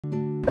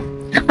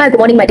Hi, good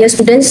morning, my dear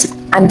students.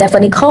 I'm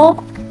Daphne Khor.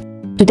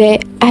 Today,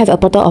 I have a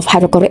bottle of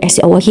hydrochloric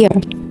acid over here.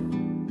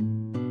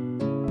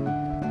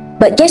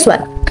 But guess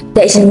what?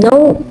 There is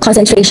no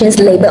concentrations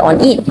labeled on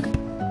it.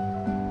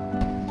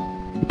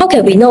 How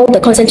can we know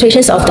the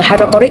concentrations of the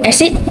hydrochloric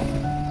acid?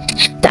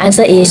 The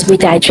answer is we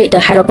titrate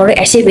the hydrochloric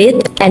acid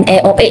with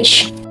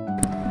NaOH.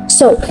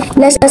 So,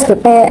 let us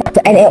prepare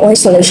the NaOH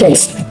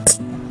solutions.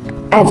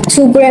 I have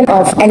 2 grams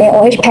of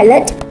NaOH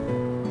pellet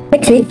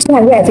mixed with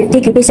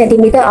 250 cubic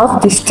centimeter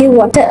of distilled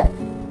water.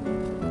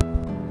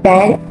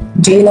 Then,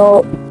 do you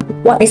know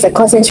what is the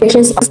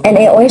concentrations of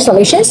NaOH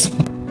solutions?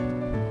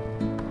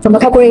 From the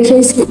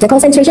calculations, the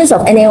concentrations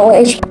of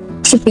NaOH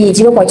should be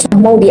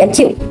 0.2 mole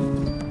dm³.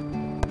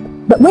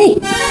 But wait,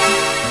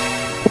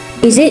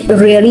 is it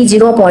really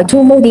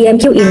 0.2 mole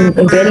dm³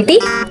 in reality?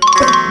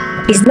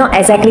 It's not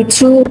exactly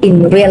true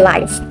in real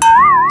life.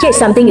 Here's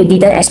something you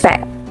didn't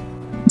expect.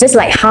 Just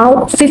like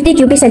how 50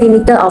 cubic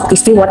centimeter of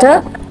distilled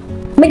water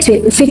mixed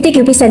with 50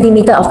 cubic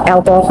centimeter of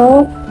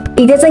alcohol,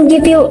 it doesn't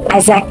give you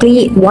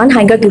exactly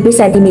 100 cubic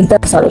centimeter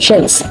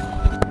solutions.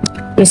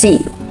 You see,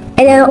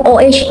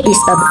 NaOH is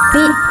a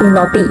bit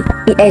naughty.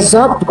 It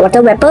absorbs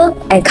water vapor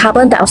and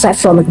carbon dioxide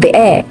from the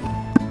air.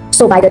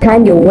 So by the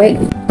time you wake,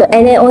 the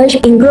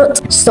NaOH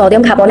includes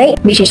sodium carbonate,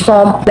 which is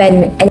formed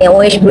when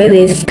NaOH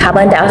reacts with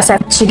carbon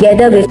dioxide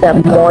together with the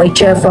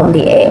moisture from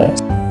the air.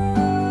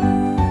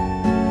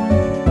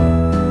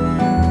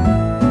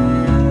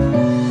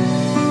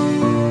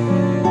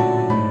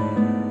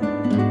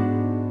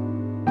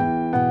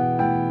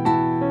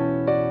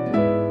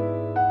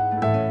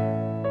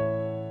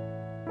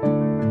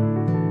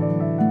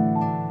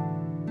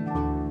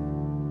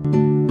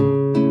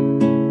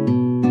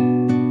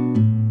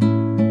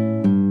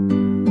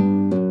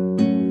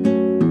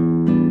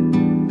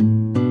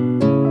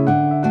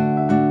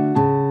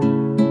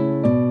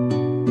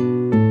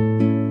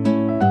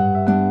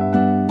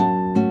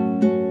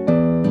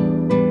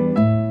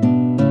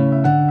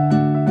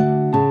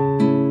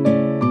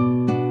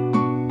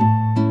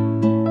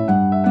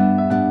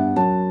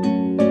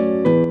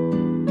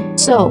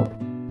 So,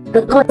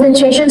 the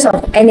concentrations of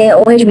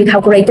NaOH we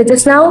calculated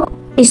just now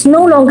is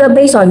no longer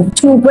based on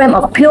 2 grams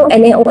of pure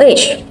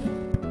NaOH.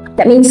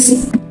 That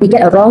means we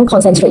get a wrong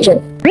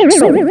concentration.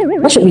 So,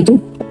 what should we do?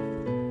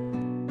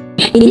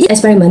 In this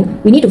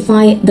experiment, we need to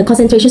find the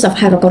concentrations of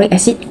hydrochloric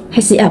acid,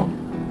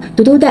 HCl.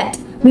 To do that,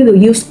 we will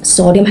use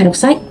sodium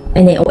hydroxide,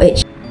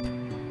 NaOH.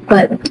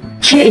 But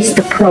here is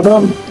the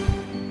problem.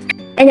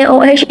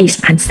 NaOH is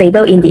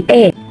unstable in the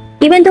air.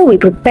 Even though we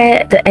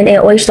prepare the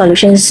NaOH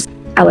solutions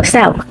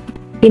ourselves,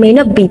 it may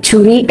not be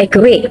truly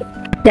accurate.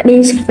 That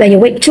means when you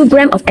weigh 2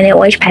 grams of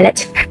NaOH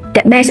pellet,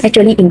 that mass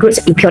actually includes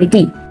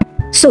impurity.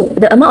 So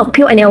the amount of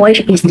pure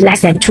NaOH is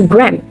less than 2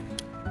 grams.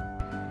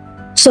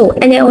 So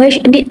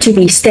NaOH needs to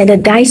be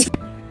standardized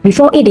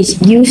before it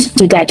is used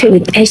to titrate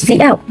with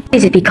HCl.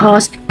 This is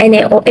because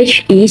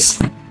NaOH is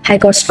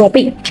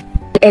hygroscopic.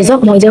 It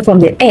absorbs moisture from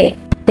the air.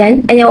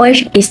 Then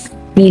NaOH is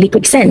the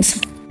liquid sense.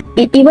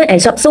 It even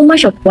absorbs so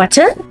much of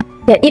water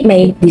that it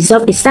may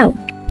dissolve itself.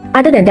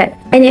 Other than that,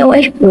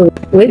 NaOH will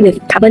react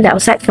with carbon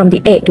dioxide from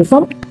the air to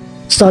form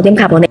sodium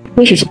carbonate,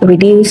 which will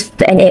reduce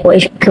the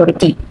NaOH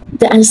purity.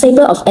 The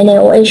unstable of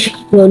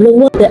NaOH will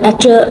lower the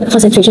actual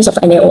concentrations of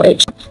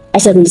NaOH.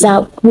 As a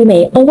result, we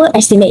may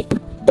overestimate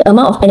the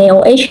amount of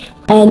NaOH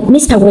and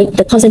miscalculate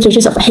the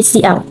concentrations of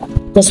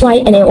HCl. That's why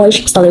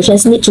NaOH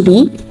solutions need to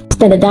be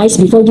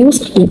standardized before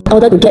use in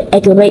order to get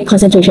accurate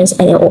concentrations of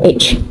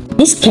NaOH.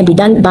 This can be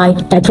done by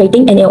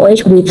titrating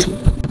NaOH with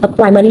a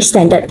primary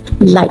standard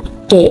like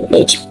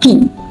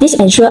KHP. This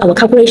ensures our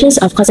calculations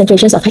of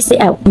concentrations of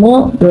HCl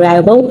more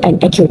reliable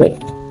and accurate.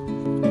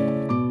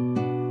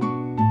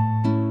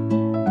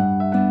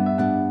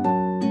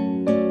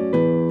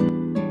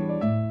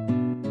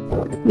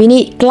 We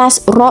need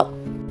glass rod,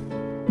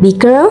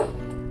 beaker,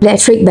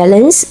 electric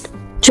balance,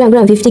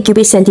 250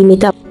 cubic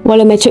centimeter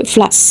volumetric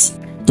flask,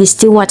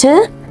 distilled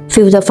water,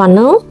 filter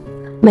funnel,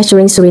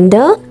 measuring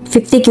cylinder,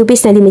 50 cubic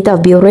centimeter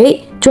of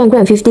burette,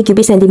 250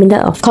 cubic centimeter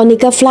of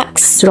conical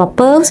flask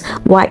droppers,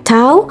 white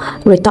towel,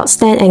 retort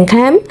stand and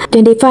clamp,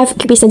 25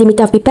 cubic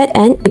centimeter of pipette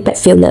and pipette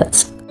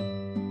fillers.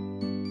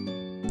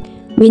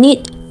 We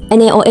need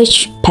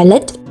NaOH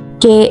pellet,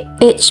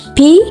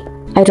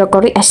 KHP,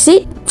 hydrochloric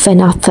acid,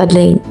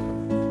 phenolphthalein.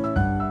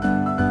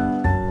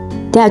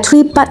 There are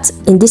 3 parts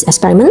in this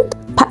experiment.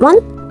 Part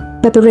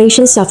 1,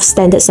 preparations of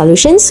standard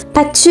solutions.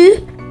 Part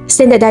 2,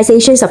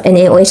 standardizations of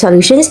NaOH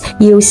solutions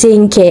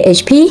using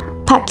KHP.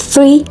 Part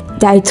 3,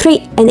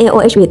 titrate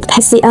NaOH with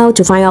HCl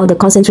to find out the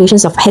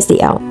concentrations of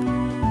HCl.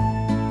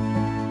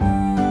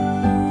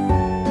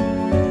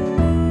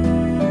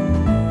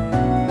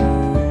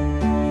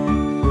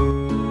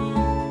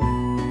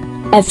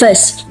 At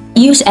first,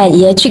 use an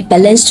electric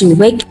balance to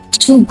weigh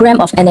 2 grams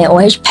of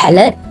NaOH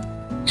pellet.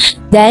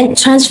 Then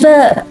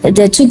transfer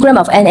the 2 grams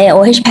of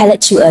NaOH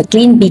pellet to a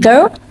clean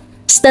beaker.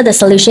 Stir the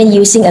solution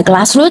using a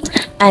glass rod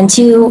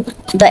until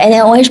the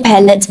NaOH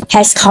pellet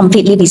has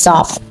completely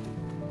dissolved.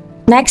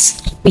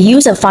 Next, we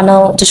use a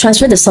funnel to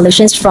transfer the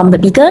solutions from the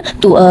beaker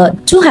to a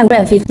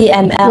 250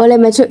 ml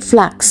volumetric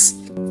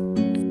flask.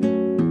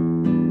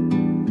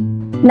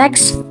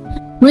 Next,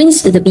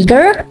 rinse the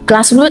beaker,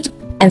 glass root,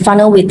 and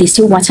funnel with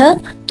distilled water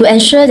to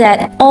ensure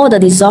that all the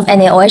dissolved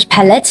NaOH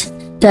pellet,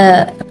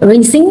 the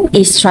rinsing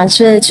is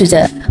transferred to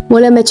the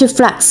volumetric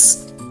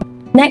flask.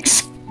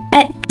 Next,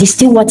 add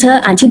distilled water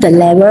until the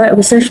level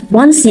reaches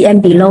 1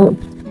 cm below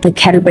the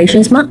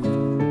calibration mark.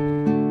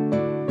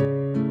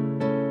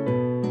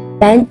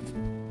 Then,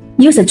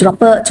 use a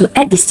dropper to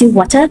add distilled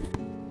water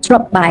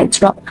drop by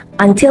drop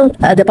until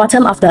the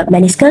bottom of the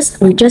meniscus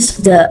reaches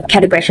the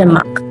calibration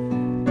mark.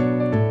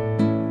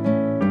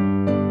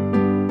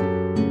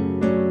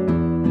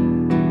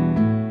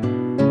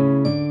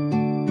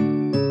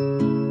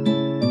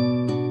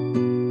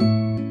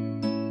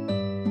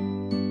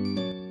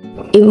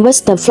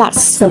 Immerse the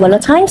flask several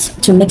times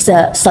to mix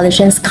the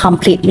solutions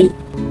completely.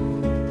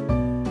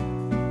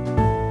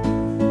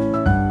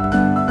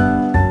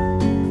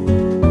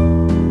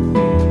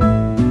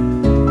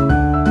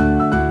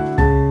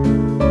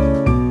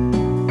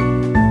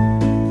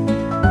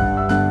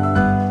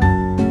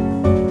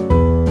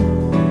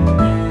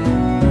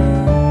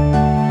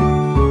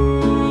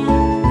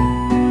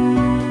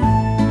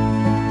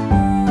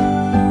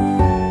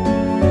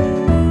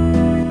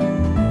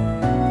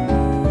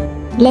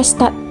 Let's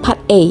start part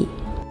A.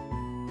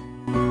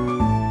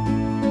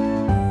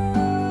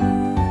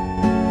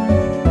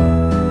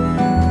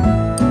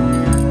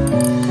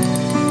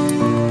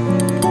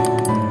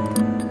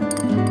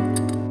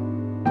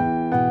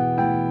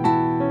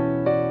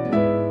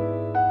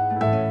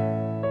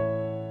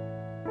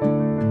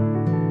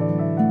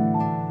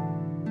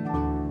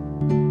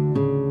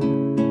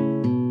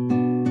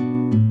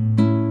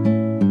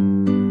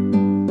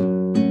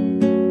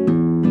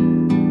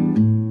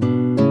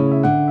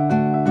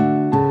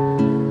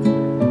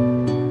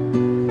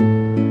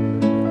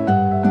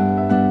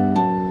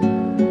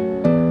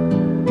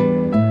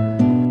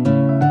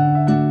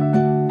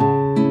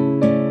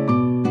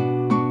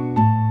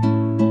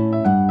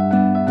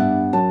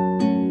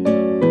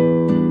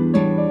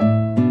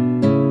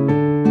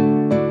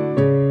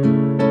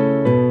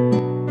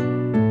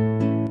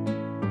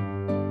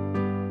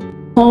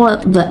 Pour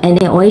the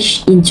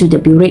NaOH into the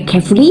burette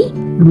carefully.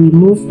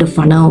 Remove the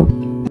funnel.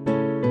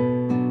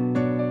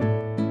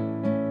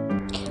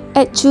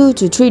 Add 2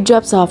 to 3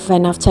 drops of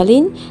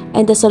phenolphthalein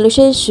and the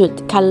solution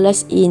should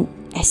colorless in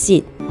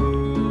acid.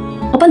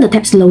 Open the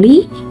tap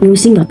slowly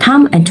using your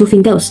thumb and 2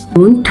 fingers.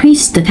 Don't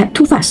twist the tap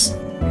too fast.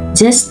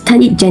 Just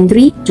turn it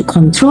gently to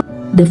control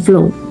the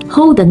flow.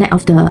 Hold the neck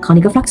of the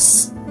conical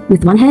flask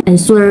with one hand and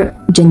swirl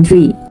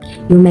gently.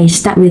 You may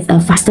start with a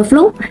faster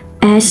flow.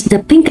 As the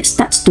pink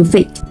starts to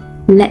fade,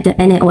 let the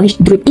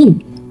NaOH drip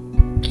in,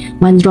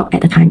 1 drop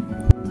at a time.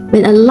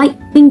 When a light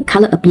pink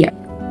color appeared,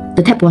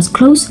 the tap was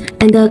closed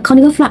and the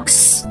conical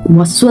flask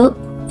was swirled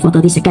for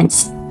 30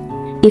 seconds.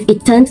 If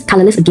it turned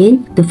colorless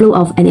again, the flow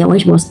of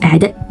NaOH was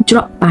added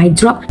drop by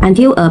drop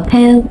until a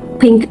pale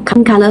pink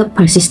color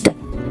persisted.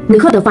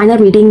 Record the final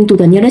reading to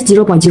the nearest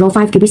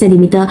 0.05 cubic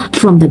centimeter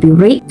from the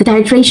burette. The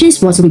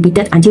titrations was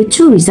repeated until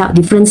 2 result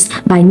difference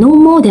by no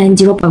more than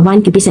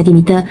 0.1 cubic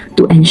centimeter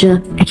to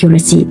ensure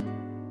accuracy.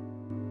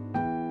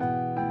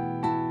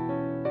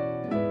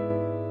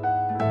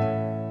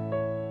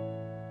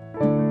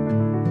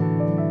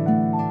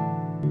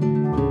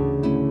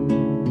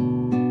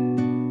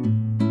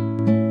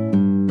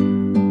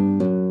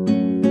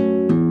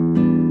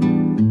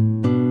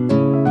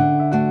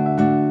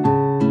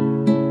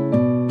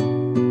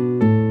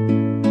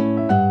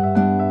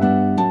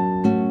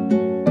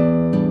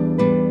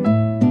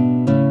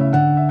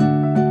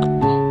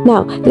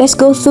 Now, let's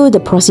go through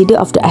the procedure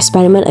of the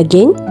experiment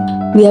again.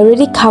 We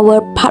already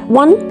covered part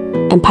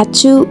 1 and part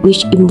 2,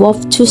 which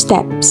involve 2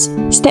 steps,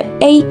 step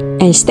A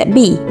and step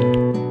B.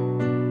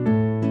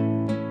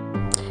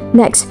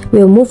 Next,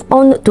 we'll move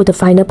on to the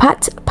final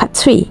part, part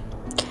 3.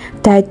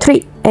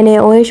 Titrate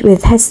NaOH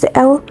with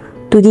HCl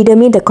to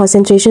determine the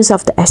concentrations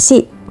of the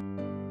acid.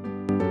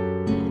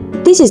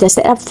 This is the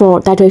setup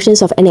for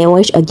titrations of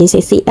NaOH against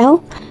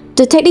HCl.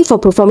 The technique for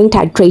performing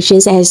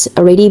titrations has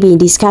already been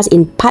discussed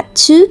in part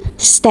 2,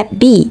 step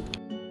B.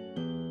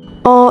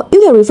 Or you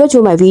can refer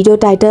to my video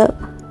titled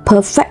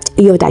Perfect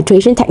Your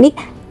Titration Technique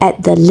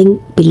at the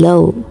link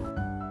below.